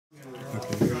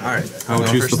Alright. I'll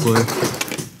choose to play.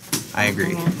 I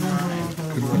agree.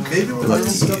 Maybe we'll let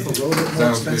stuff a little bit more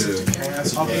expensive to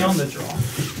cast. I'll be on the draw.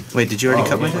 Wait, did you already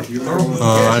cut my deck?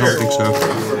 I don't think so.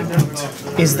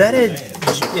 Is that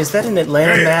an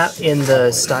Atlanta map in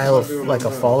the style of like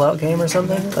a Fallout game or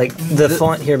something? Like the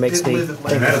font here makes me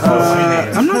think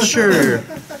of I'm not sure.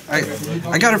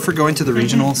 I got it for going to the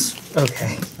regionals.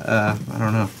 okay. I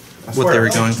don't know what they were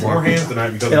going for.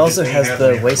 It also has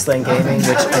the Wasteland Gaming,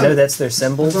 which I know that's their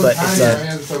symbol, but it's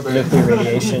a nuclear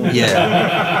radiation.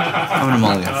 Yeah. I'm gonna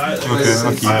mulligan.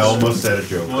 Okay, I almost said a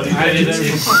joke. I did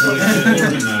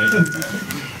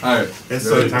Alright. It's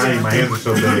so tiny, my hands are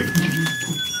so big.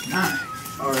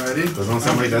 Alrighty. Doesn't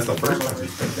sound like that's the first time.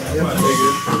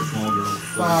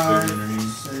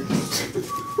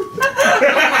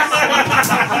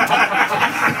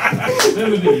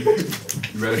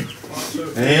 Ready?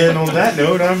 And on that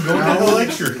note, I'm going to the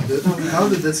lecture. How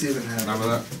did this even happen? How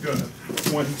about that?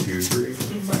 1, 2, 3. I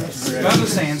was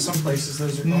just saying, some places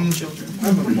those are called children.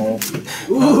 I'm a mole.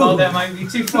 Oh, that might be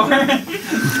too far. My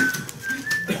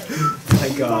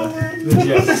God. The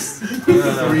jokes.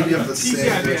 3 of the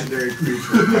same legendary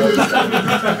creature.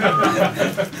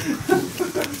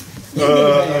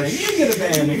 You get a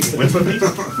band. What's with me?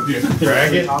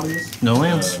 Drag it. No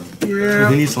lands. He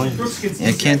needs lands.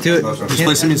 Yeah, can't do it. Just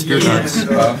play Simic Spirit Guides.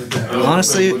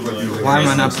 Honestly, why am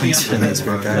I not playing Simic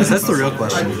Spirit Guides? That's the real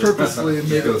question. Purposely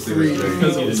made it 3.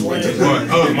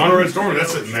 Oh, the Mono Red Storm,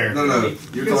 that's sitting there. No,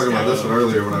 you were talking about this one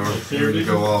earlier when I was hearing you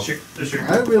go off. I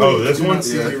really this one? didn't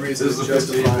see any reason This is to the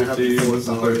justify 15, having 15, $4. this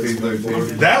is 13,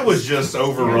 13. That was just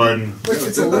overrun. Like,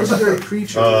 it's a legendary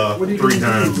creature. What are you 3 going to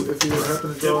times. do if you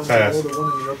happen to draw Pass. an older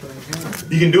one in your opening hand?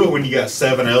 You can do it when you got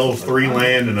 7 elves, 3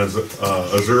 land, and a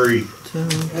Azuri.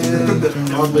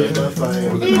 And oddly enough, I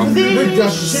got the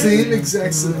same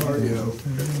exact scenario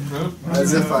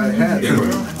as if I had.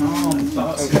 I'm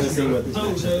gonna see what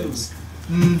this is.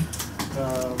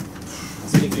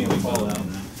 Speaking of Fallout.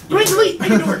 Wait,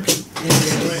 make it work!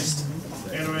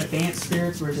 Advanced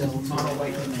spirits versus mono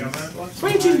white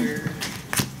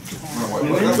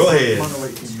Go ahead.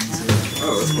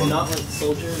 Oh, that's fun. Not like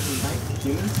soldiers and like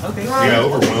humans? Okay. Yeah,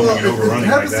 overwhelming and overrunning It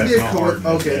happens like to be that. a color.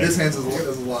 Okay, this hand's is a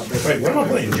lot better. Wait, what am I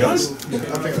playing? Just?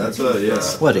 That's yeah.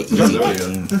 What an easy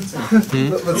game.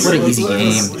 What an easy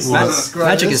game.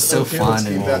 Magic is so fun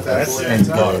and good.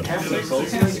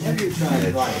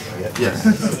 Yeah.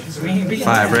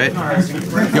 5, right?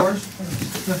 Yep.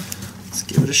 Let's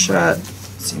give it a shot.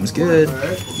 Seems good.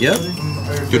 Yep.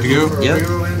 Good to go? Yep.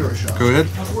 Go ahead.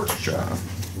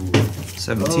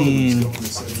 17.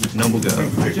 Noble go. Go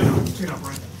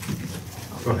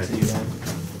ahead.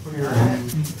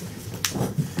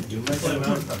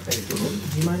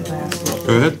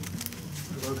 Go ahead.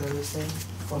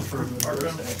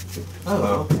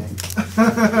 Oh, okay.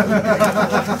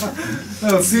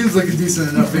 Oh, it seems like a decent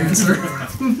enough answer.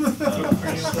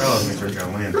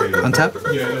 Untap?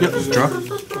 Yep. Draw.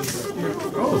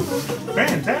 Oh,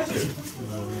 fantastic.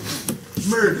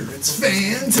 Murder, it's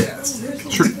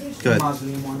fantastic. Sure. Good.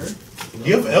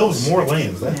 Give elves more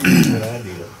lands. That's a good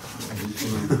idea.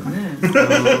 I'm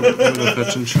gonna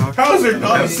fetch and shock. How is there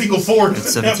not a single forge?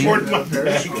 That's 17.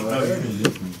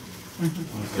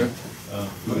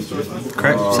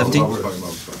 Correct. 17.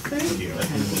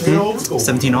 Old school.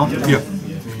 17 all? Yep.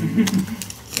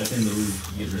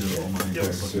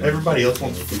 Everybody else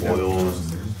wants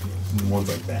foils and ones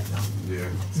like that. Yeah.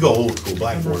 Let's go old school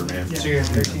black border, man. So you're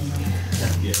 13.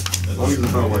 As long as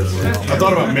it's not white. I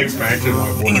thought about mixed matching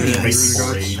my border. Just make it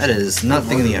great. That is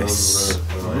nothing in the ice.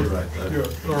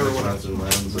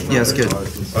 Yeah, it's good.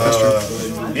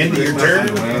 Into your turn.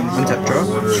 Untap draw.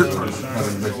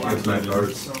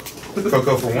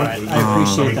 Coco for 1. I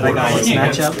appreciate that I got this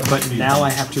matchup, but now I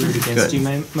have to root against you,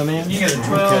 my man.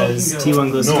 Because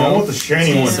T1 goes No, I want the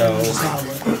shiny one. So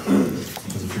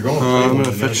If you're going I'm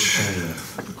gonna fetch.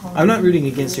 I'm not rooting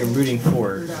against you, I'm rooting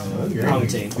for home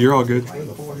team. You're all good. I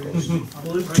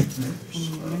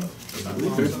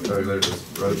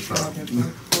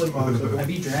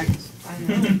beat dragons. I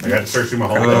got to search through my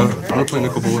whole I'm deck. gonna play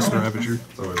Nicol Bolas and Ravager.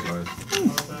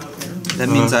 That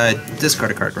means I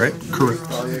discard a card, right? Correct.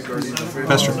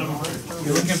 Pester.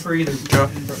 You're looking for either Draw.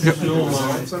 Yep. dual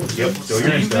lines, Yep, still your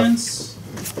stuff. defense,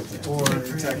 or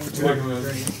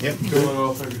Yep.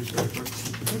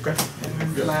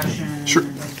 flashing. Sure.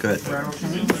 Good.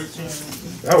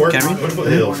 That works. Can we? What about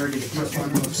the hills?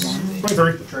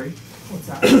 23.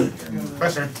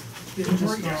 Pass turn.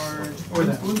 Or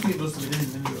that.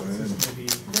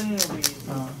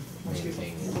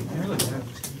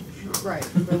 Right.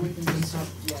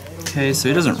 Okay, so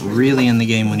he doesn't really end the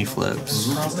game when he flips.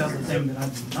 Crossed out the thing that I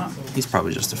did not. He's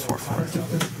probably just a 4/4.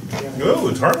 Ooh,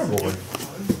 it's Boy.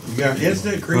 You got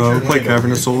instant creature. Play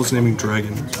Cavernous Souls, naming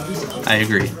Dragon. I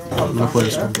agree. I'm gonna play a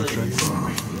Stormcast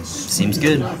Dragon. Seems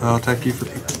good. I'll attack you for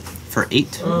 8. For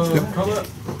 8? Yep.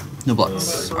 No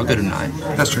blocks. I'll go to 9.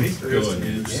 That's true.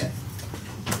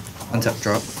 Untap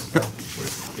drop. Yep.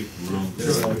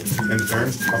 End of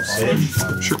turn.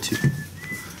 Sedge. Sure. 2.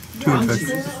 2 infect.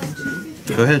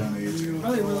 Go ahead.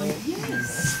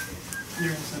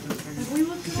 We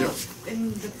looked it up,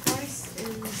 and the price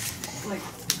is like.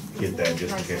 Get that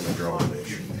just in case I draw a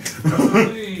bitch.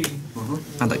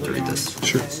 I'd like to read this.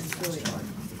 Sure.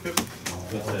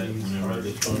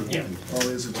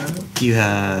 You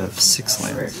have 6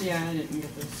 lands. Yeah, I didn't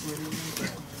get this.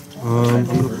 I'm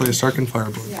gonna play a Sarkin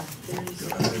Fireball.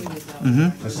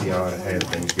 Let's see how I have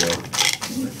things go.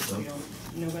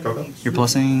 Coco? You're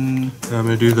plusing. I'm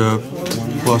gonna do the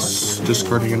plus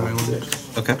discarding an island.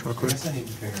 Okay. Draw card.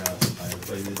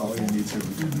 All you need 2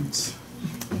 minutes.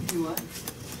 You what?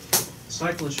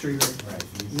 Cyclist tree right.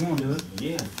 You won't do it.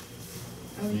 Yep.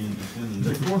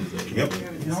 You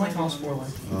can only cost 4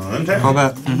 life. Untap.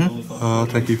 Combat. I'll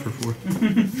attack you for 4.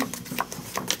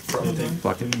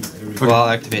 Block it. Well, I'll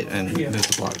activate and move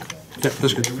the block. Yeah,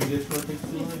 that's good.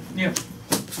 Yeah.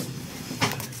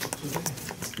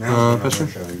 Pester.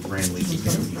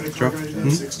 Draw.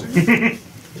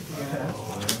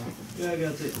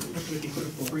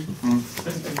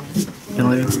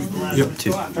 Penalty? Yep. 2.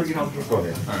 Go ahead.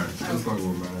 Alright, that's not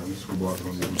gonna matter. Just go block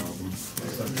on the album.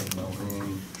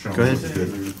 Go ahead.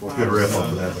 Good riff off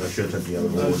of that, but I should have took the other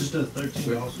one. Just a 13.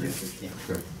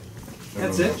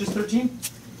 That's it? Just 13?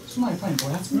 Somebody playing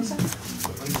Blasphemous?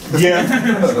 Yeah,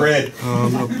 red.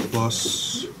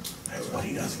 Plus That's what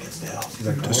he does against the elves.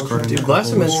 discarding. Dude,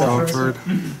 Blasphemous draw sounds. card.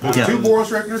 Yeah. 2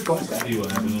 Boros Reckoners, go ahead.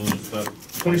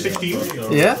 2016.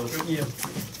 Yeah? Yeah.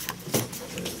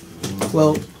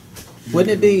 Well,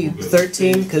 wouldn't it be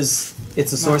 13 because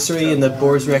it's a sorcery and the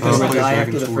Boar's Record would die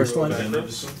after the first one? Nah.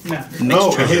 Mixed No,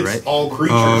 it treasure, hits right? all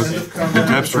creatures. It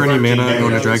taps for any mana, and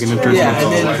when a dragon enters, Yeah,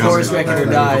 and then Boar's Record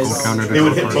dies. counter to It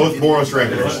would draw hit card. both Boros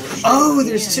Reckoners. Oh,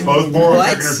 there's 2. Both Boros What?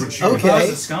 Reckoners would shoot. That Okay.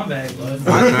 was a scumbag, bud.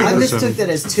 I mistook that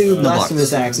as 2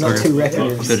 Blasphemous acts, not 2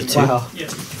 Reckoners. Go to 2. Wow.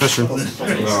 Pester.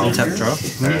 Untap draw.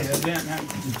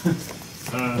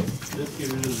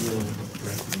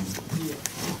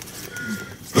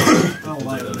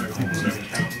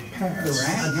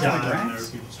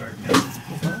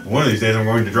 One of these days I'm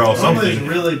going to draw something.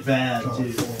 really bad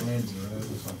too.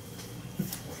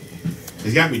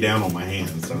 He's got me down on my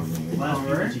hands. So Last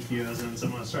PGQ I was in,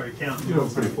 someone started counting. You know,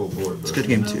 pretty full board. It's good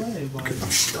game 2. I'm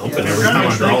stumping every time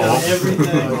I draw.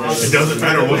 It doesn't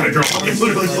matter what I draw. I can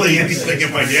literally play anything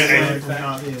in my deck.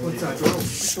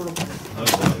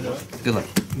 Good luck.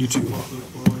 You too.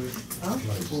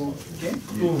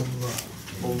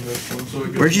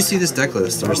 Where'd you see this deck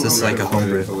list? Or is this like a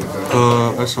homebrew?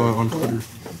 I saw it on Twitter.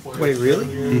 Wait, really?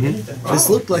 This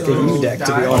looked like a new deck,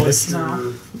 to be honest.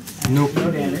 Nope.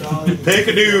 Pick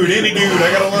a dude, any dude.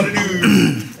 I got a lot of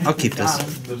dudes. I'll keep this.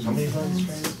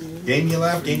 Game you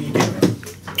laugh, game you can't.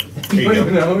 Here you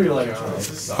go.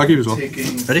 I'll give you as well.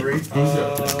 Ready?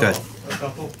 Good.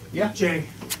 Yeah. Jay.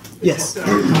 Yes.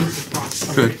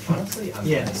 Good.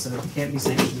 Yeah, so it can't be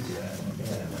sanctioned.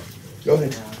 Go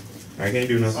ahead. I can't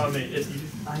do nothing. I mean, if you,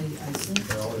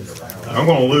 I'm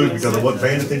going to lose because I wasn't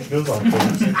paying attention to his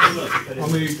offense. I'll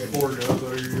need 4 guys out of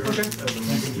your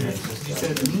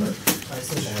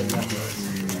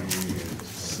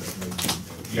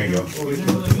There you go.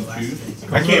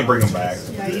 I can't bring them back.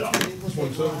 You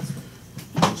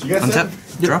got Untap.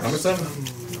 7? Draw. I'm a 7.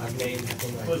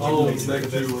 Oh,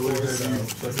 negative. We'll have you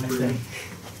second reading.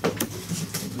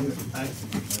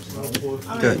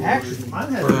 Good.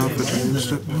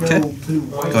 Okay.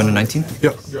 Going to 19.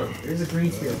 Yep. There's a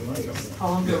green field. How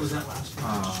long ago was that last one?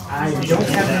 I don't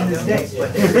have it in this deck,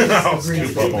 but I'll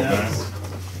skip up on that.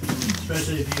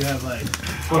 especially if you have like.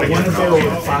 one field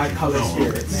with 5 color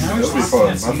spirits. That was fun.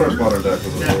 My first modern deck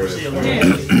was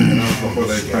hilarious. Before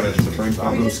they tried it Supreme I'll go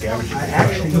Combo. scavenge. I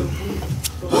actually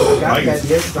got that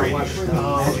list on what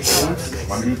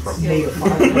My new problem. made 5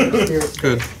 color spirits.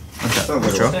 Good. Untap. Sounds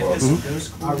like Draw. a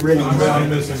I really I'm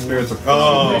missing spirits of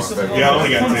Oh, yeah, I only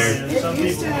got 2. Some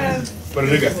people. But I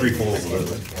do got 3 fulls of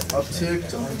it. Uptick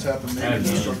to untap and make it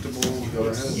destructible. Go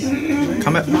ahead.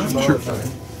 Combat. Sure.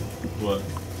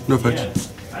 No effects.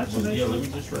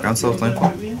 Ground slow flame.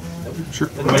 Sure.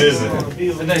 What is it?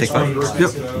 Take 5.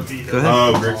 Yep. Go ahead.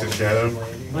 Oh, Grixis Shadow.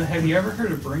 But have you ever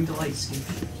heard of Bring to Light Escape?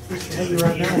 I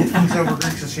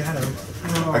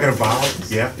got a vial.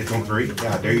 Yeah, it's on 3.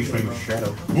 Yeah, I dare you swing with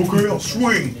Shadow. Okay, I'll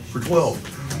swing for 12.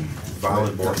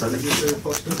 Violent Vortex.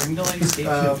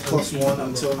 +1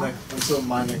 until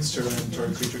my next turn until a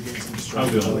creature gains some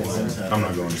strength. I'm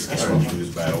not going to this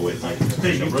battle with you.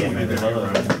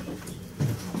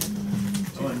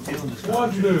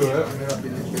 Why'd you do that?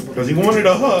 Because he wanted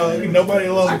a hug and nobody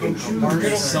loved him.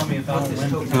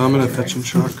 I'm gonna fetch and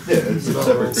shock. Yeah, it's a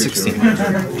separate 16.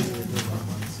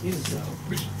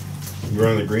 You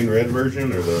run the green-red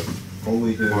version or the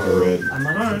Only his mono-red?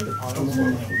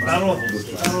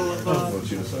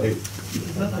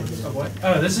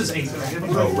 Oh, this is 8.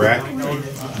 Oh, rack? How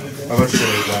much did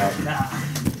it rack?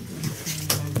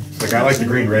 Like, I like the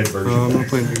green-red version. I'm not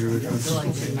playing bigger.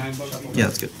 Yeah,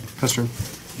 that's good. Pass turn.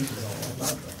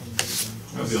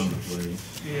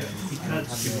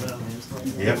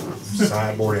 Yep,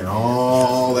 sideboarding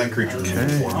all that creature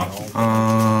removal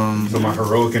for me. So my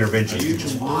heroic intervention, you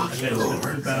just walk it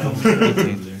over.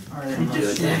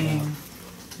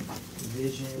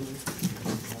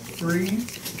 3.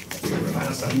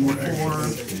 4.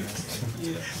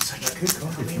 Such a good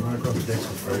card if you want to grab the decks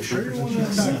with fresh sugars and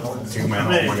shit. 2 mana,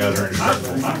 all my guys are in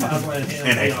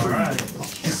and 8.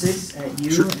 6 at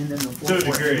you, and then the 4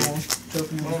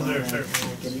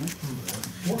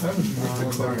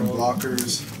 Declaring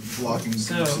blockers, blocking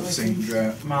So, same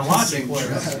draft. my logic was,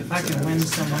 if I can win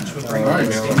so much with All right,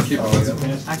 man. Let's keep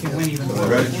it. I can win even more.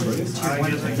 Ready?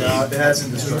 It has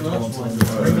indestructible.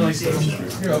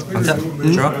 Untap.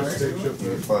 Draw.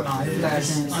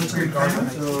 Unscrewed card.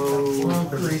 So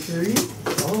 3/3.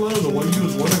 Oh, the one you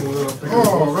was winning with it.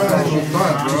 Oh, right.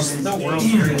 The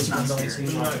world's greatest non-basic.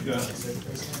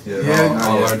 Yeah,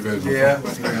 Yeah.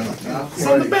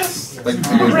 Some of the best. Like, you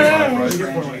guys are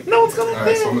right? No, it's gonna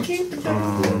Alright, so I'm keep.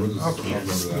 gonna remember that.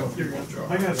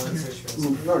 I got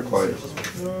Quiet.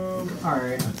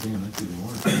 Alright.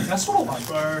 That's what I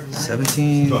like.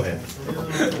 17. Go ahead.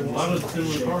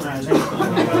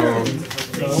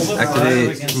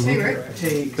 Activate.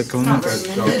 Take. Click on that. Just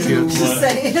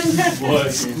saying.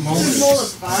 What? Roll a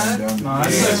 5. No,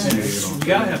 that's you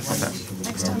gotta have fun.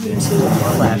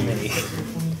 Flat mini.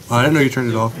 I didn't know you turned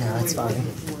it off. No, that's fine.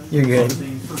 You're good.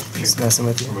 Just messing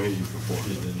with you.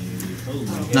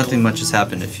 Nothing much has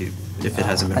happened if it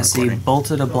hasn't been I see recording.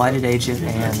 bolted a blighted agent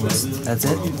and that's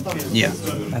it? Yeah,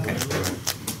 Okay.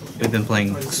 we've been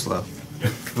playing slow.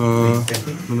 I'm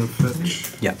gonna fetch.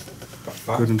 Yeah,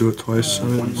 Go ahead and do it twice.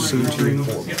 I'm at 17.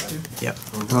 yeah.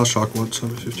 I'll shock once.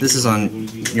 I'm at 15. This is on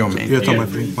your main. Yeah, it's on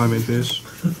my main phase.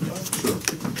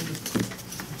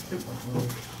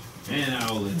 And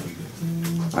I'll let you go.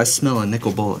 I smell a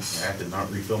nickel bolus. I did not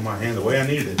refill my hand the way I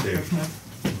needed it to.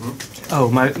 Oh,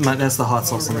 my that's the hot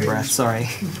sauce in the breath, sorry.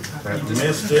 That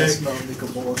Mystic.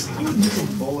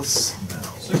 Bolus.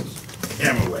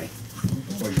 Damn away.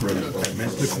 Like, British. That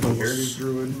Mystic Heritage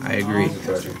Druid. I agree.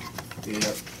 Pass turn.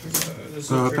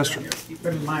 That's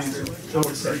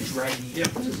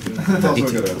also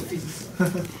good at it.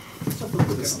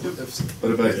 But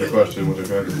it begs the question, what if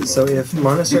So if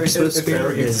Monastery Swift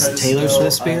Spear is Taylor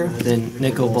Swift Spear, then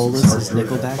Nickel Bolus is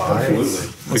Nickelback.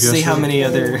 Let's see how many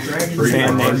other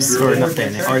fan names, or not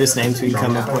fan names, artist names we can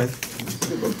come up with.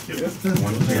 1, 2,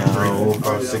 3, 4,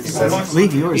 5, 6, 7.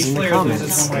 Leave yours Each in the player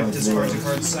comments. one way discards a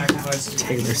card, sacrifices.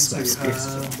 Taylor Swift Spear.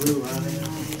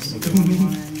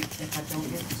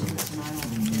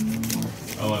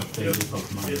 Oh, I've taken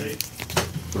Pokemon.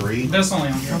 3. That's only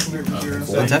on here.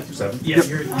 Untap. 7. Yeah,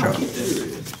 you're Draw.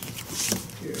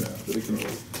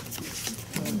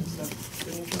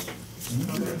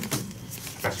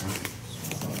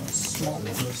 small.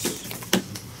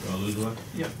 I'll lose one.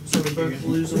 Yeah, so we both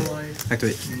lose a life.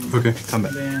 Activate. Okay.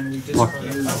 Combat. Then we Lock.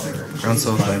 discard. Ground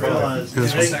soul flame.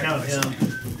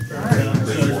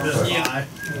 Yeah.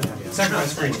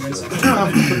 Sacrifice for each wins.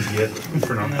 Good.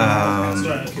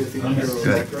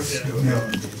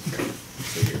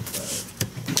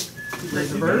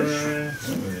 Raise the verge.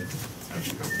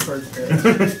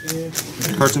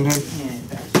 Cards in hand.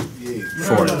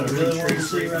 4.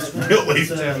 Really?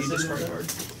 Discard card.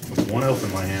 One elf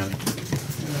in my hand. And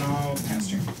then I'll pass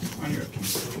turn. On your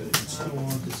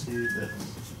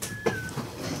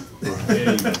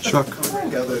Chuck.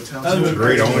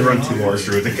 Great, I only run 2 large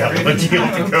druids and got a bunch of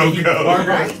go-go.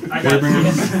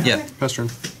 Yeah, Pass turn.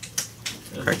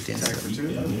 correct the answer.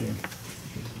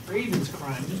 Raven's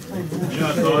crime.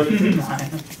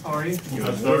 How are you?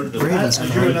 Raven's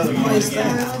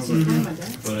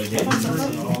But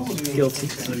Guilty.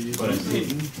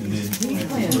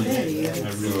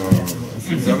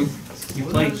 You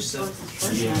played yourself.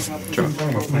 Draw.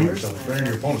 Burn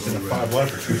your opponent's in a 5 life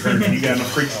for 2 turns and you got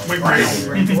enough creatures to make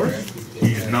round. You're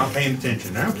just not paying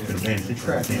attention. Now you've been paying attention to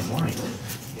the damn line.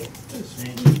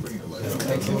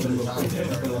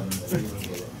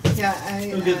 Yeah,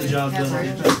 He'll get the job done.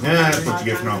 That's what you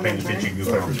get for not paying attention. You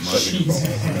go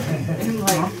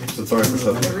So sorry for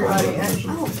something.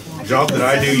 Job that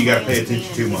I do, you gotta pay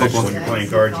attention to much when you're playing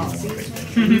cards.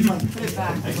 You won't pay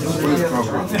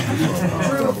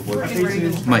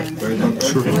attention. Mike.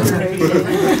 Sure.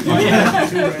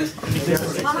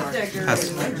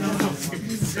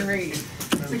 Great.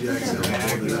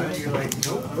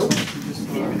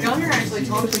 Gunner actually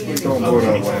talked to me. Don't vote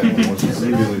on land unless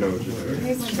you really know what you're doing.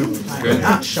 Good.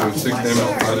 So 6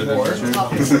 damage divided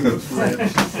into 2.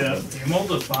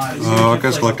 I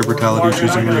guess collective brutality,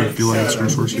 choosing your fuel and extra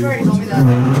source. You already told me that.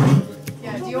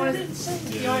 Yeah, do you want to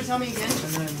tell me again?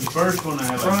 The first one I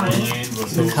have like land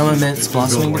was Helmet's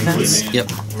blossoming defense.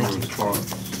 Yep. I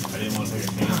didn't want to take a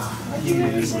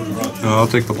chance. I'll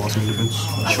take the blossoming defense.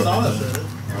 Sure.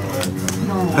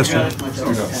 That's true.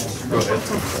 Go ahead.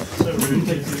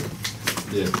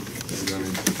 Yeah.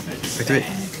 Activate.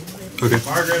 Okay.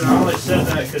 Margaret, I only said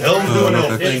that because Elves doing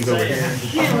elf things over here.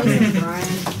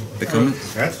 Become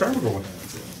That's Termagor.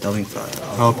 delving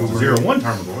 5. I'll be 0-1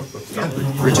 Termagor.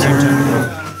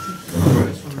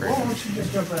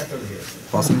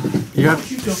 Blossom. You got?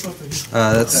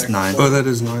 That's 9. Oh, that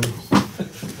is 9.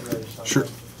 Sure.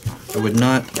 I would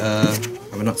not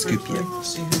scoop yet.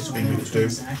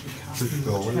 6.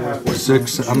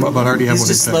 I already have He's one. just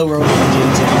in slow fact. rolling. I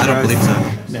don't believe so.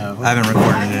 No. I haven't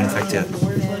recorded an Infect yet.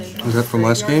 Was that from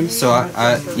last game? So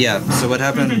yeah. So what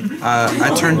happened?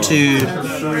 I turned to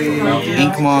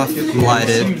Inkmoth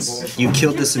Blighted. You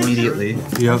killed this immediately.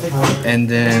 Yep. And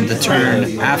then the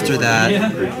turn after that,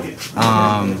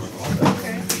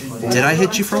 did I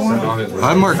hit you for one?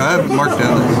 I have marked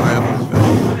down that I have.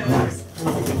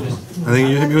 I think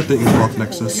you hit me with the Inkmoth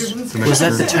Nexus. Was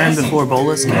that the turn before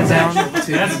Bolus came down?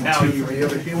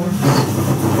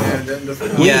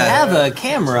 We have a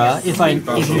camera if you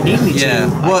need me to. Yeah. I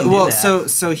can do Well. that.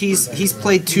 So he's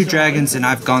played 2 dragons and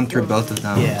I've gone through both of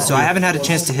them. Yeah. So I haven't had a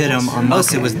chance to hit him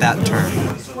unless it was that turn.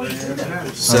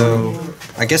 So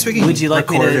I guess we can. Would you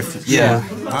like me record to? if, yeah.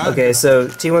 Okay, so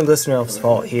T1 Glistener Elf's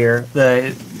fault here.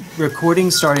 The recording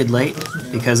started late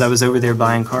because I was over there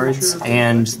buying cards,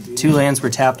 and 2 lands were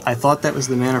tapped. I thought that was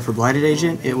the mana for Blighted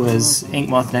Agent. It was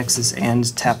Inkmoth Nexus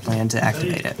and tapped land to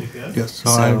activate it. Yes.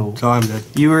 So I'm dead.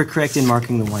 You were correct in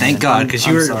marking the 1. Thank God, because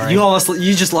you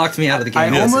just locked me out of the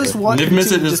game. I almost wanted to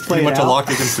Niv-Mizzet is just play pretty it much a out. lock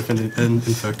against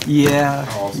Infect. Yeah.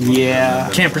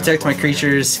 Can't protect my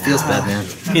creatures. Feels bad, man.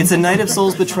 It's a Knight of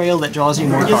Souls betrayal that draws you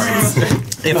more cards.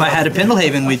 If I had a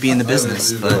Pendlehaven, we'd be in the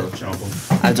business, but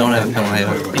I don't have a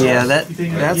Pendlehaven. Yeah,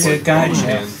 that's a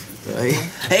gotcha.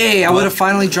 Hey, I would have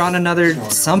finally drawn another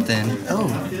something. Oh.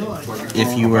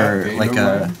 If you were like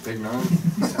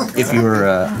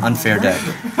unfair deck,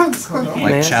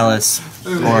 like Chalice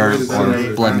or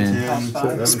Blood Moon.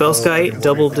 Spellskite,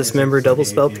 double Dismember, double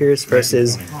Spell Pierce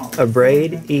versus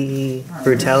Abrade, E,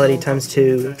 Brutality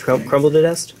 ×2, Crumble to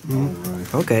Dust?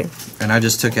 Okay. And I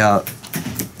just took out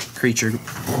creature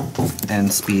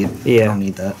and speed. Yeah. I don't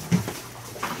need that.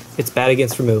 It's bad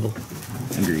against removal.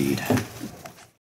 Agreed.